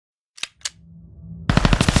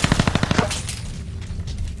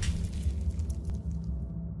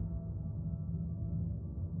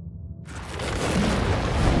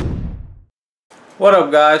What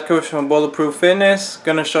up guys, Coach from Bulletproof Fitness.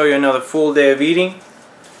 Gonna show you another full day of eating.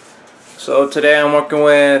 So today I'm working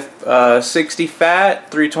with 60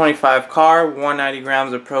 fat, 325 carb, 190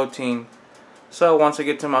 grams of protein. So once I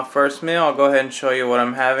get to my first meal, I'll go ahead and show you what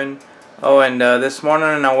I'm having. Oh, and this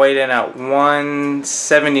morning I weighed in at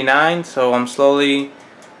 179, so I'm slowly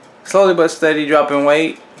but steady dropping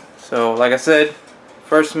weight. So like I said,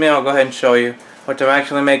 first meal, I'll go ahead and show you what I'm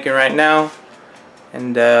actually making right now,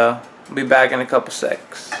 and I'll be back in a couple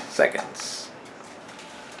seconds.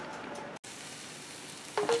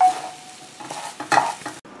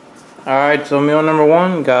 Alright, so meal number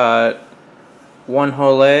one, got one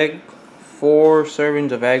whole egg, 4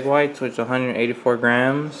 servings of egg whites, which is 184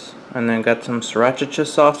 grams, and then got some sriracha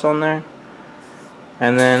sauce on there.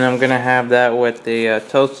 And then I'm gonna have that with the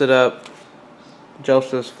toasted up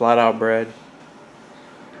Joseph's flat out bread.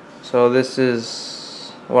 So this is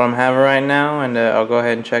what I'm having right now, and I'll go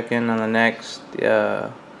ahead and check in on the next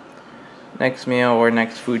meal or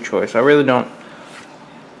next food choice. I really don't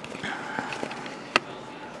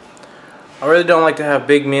like to have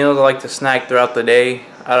big meals. I like to snack throughout the day.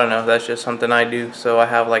 I don't know, that's just something I do. So I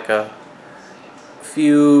have like a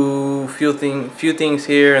few things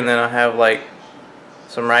here, and then I have like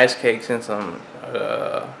some rice cakes and some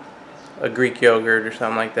a Greek yogurt or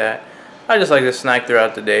something like that. I just like to snack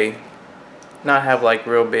throughout the day, not have like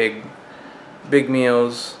real big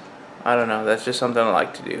meals. I don't know, that's just something I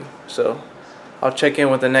like to do. So I'll check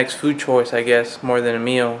in with the next food choice, I guess, more than a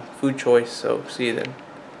meal, food choice. So see you then.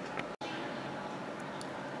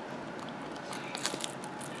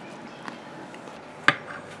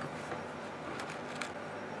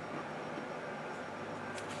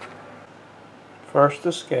 First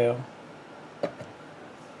the scale.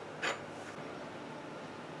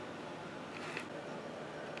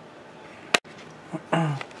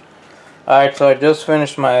 Alright, so I just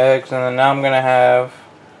finished my eggs, and then now I'm gonna have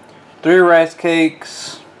 3 rice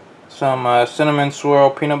cakes, some cinnamon swirl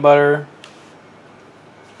peanut butter,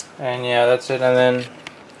 and yeah, that's it. And then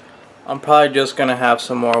I'm probably just gonna have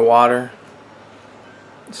some more water.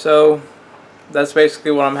 So that's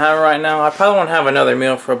basically what I'm having right now. I probably won't have another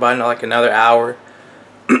meal for about like another hour,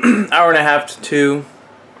 hour and a half to 2.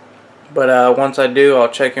 But once I do, I'll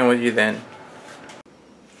check in with you then.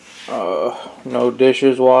 No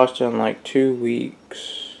dishes washed in like 2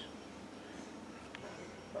 weeks.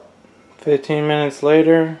 15 minutes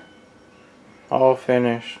later, all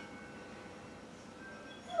finished.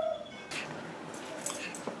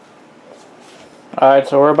 Alright,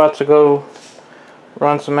 so we're about to go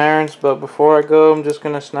run some errands, but before I go, I'm just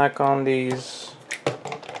gonna snack on these.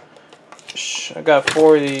 I got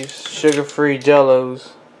 4 of these sugar-free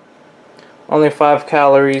Jellos. Only 5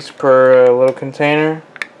 calories per little container.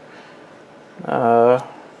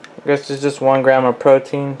 I guess it's just 1 gram of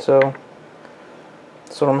protein, so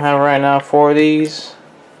that's what I'm having right now. 4 of these.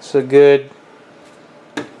 It's a good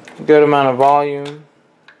amount of volume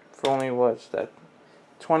for only, what's that,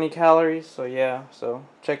 20 calories. So yeah, so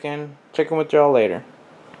check in with y'all later.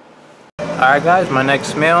 Alright guys, my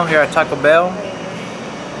next meal here at Taco Bell,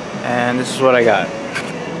 and this is what I got.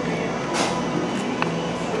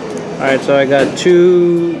 Alright, so I got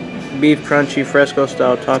 2 beef crunchy fresco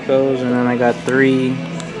style tacos, and then I got 3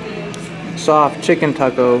 soft chicken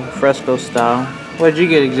taco fresco style. What did you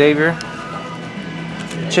get, Xavier?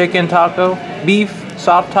 Chicken taco? Beef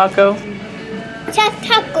soft taco? Soft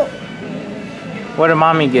taco. What did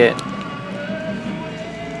mommy get?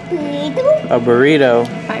 Burrito. A burrito.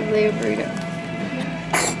 5-layer burrito.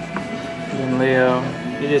 And Leo,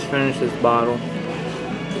 he just finished his bottle.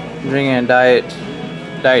 Drinking a diet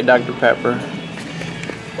Dr. Pepper.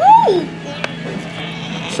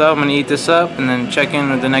 So I'm gonna eat this up and then check in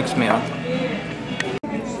with the next meal.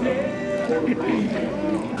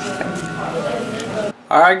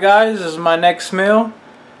 Alright guys, this is my next meal.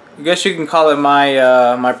 I guess you can call it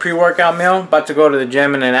my my pre-workout meal. About to go to the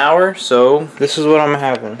gym in an hour, so this is what I'm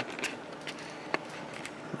having.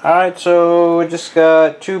 Alright, so I just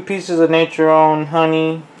got 2 pieces of Nature Own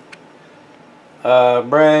honey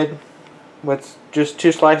bread with just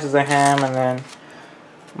 2 slices of ham, and then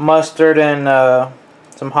mustard and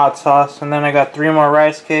some hot sauce. And then I got 3 more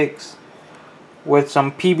rice cakes with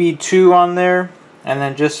some PB2 on there, and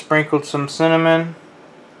then just sprinkled some cinnamon.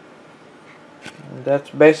 And that's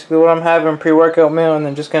basically what I'm having, pre-workout meal, and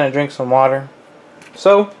then just gonna drink some water.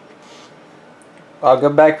 So I'll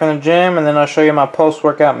get back from the gym, and then I'll show you my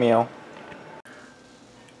post-workout meal.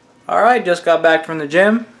 Alright, just got back from the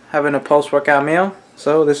gym, having a post-workout meal.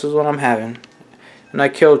 So this is what I'm having. And I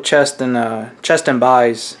killed chest and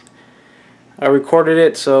buys. I recorded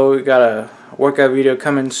it, so we got a workout video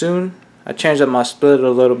coming soon. I changed up my split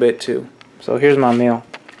a little bit too. So here's my meal.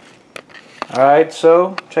 Alright,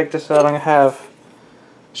 so check this out. I'm gonna have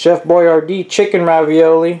Chef Boyardee chicken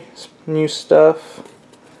ravioli. New stuff.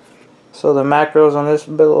 So the macros on this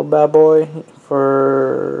little bad boy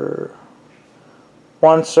for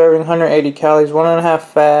one serving, 180 calories, 1.5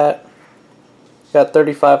 fat, got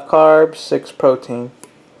 35 carbs, 6 protein.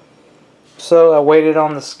 So I weighed it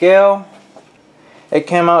on the scale. It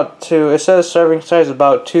came out to, it says serving size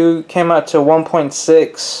about 2, came out to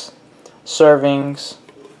 1.6 servings.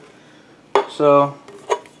 So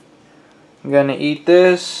I'm gonna eat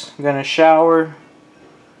this, I'm gonna shower,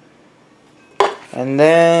 and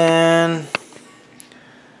then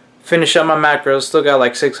finish up my macros. Still got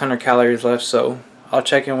like 600 calories left, so I'll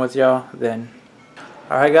check in with y'all then.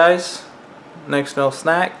 Alright guys, next little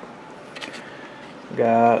snack.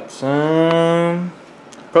 Got some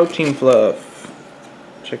protein fluff.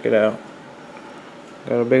 Check it out.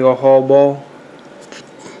 Got a big old whole bowl.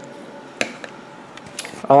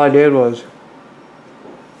 All I did was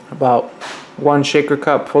about 1 shaker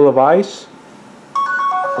cup full of ice.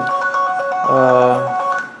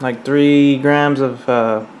 Like 3 grams of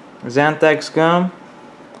Xanthax gum.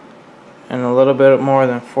 And a little bit more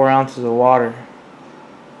than 4 ounces of water.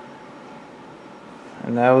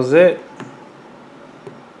 And that was it.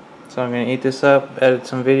 So I'm going to eat this up, edit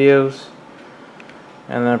some videos,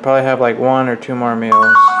 and then I'll probably have like 1 or 2 more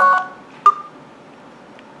meals.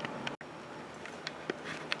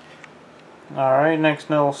 Alright, next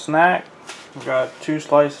little snack. We got 2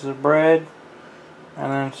 slices of bread,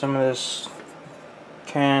 and then some of this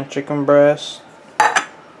canned chicken breast.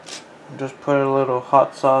 Just put a little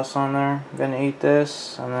hot sauce on there. Gonna eat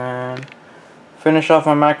this, and then finish off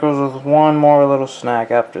my macros with 1 more little snack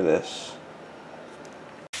after this.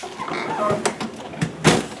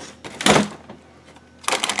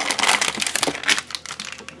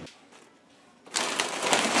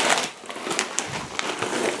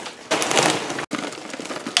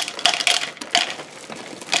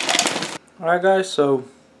 Alright guys, so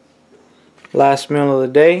last meal of the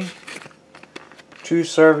day. 2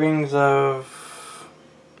 servings of,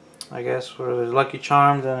 I guess, what are those, Lucky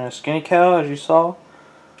Charms and a Skinny Cow, as you saw.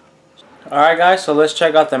 Alright guys, so let's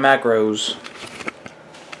check out the macros.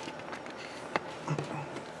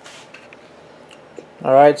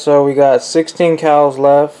 Alright, so we got 16 calories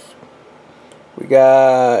left. We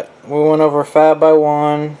went over fat by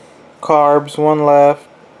 1, carbs 1 left,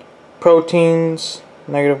 proteins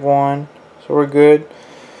 -1, so we're good.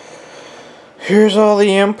 Here's all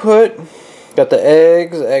the input. Got the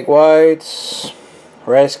eggs, egg whites,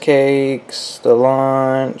 rice cakes, the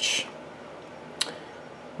lunch,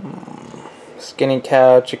 Skinny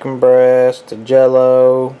Cow chicken breast, the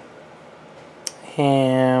Jello,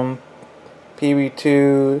 ham,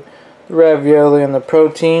 PB2, the ravioli, and the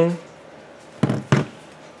protein.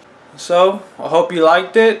 So I hope you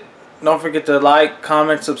liked it. Don't forget to like,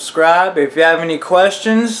 comment, subscribe. If you have any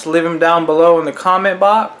questions, leave them down below in the comment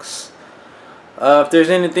box. If there's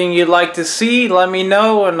anything you'd like to see, let me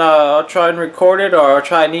know, and I'll try and record it, or I'll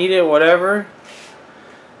try and eat it, whatever.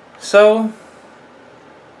 So,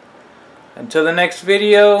 until the next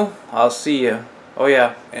video, I'll see you. Oh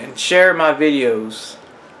yeah, and share my videos.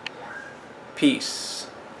 Peace.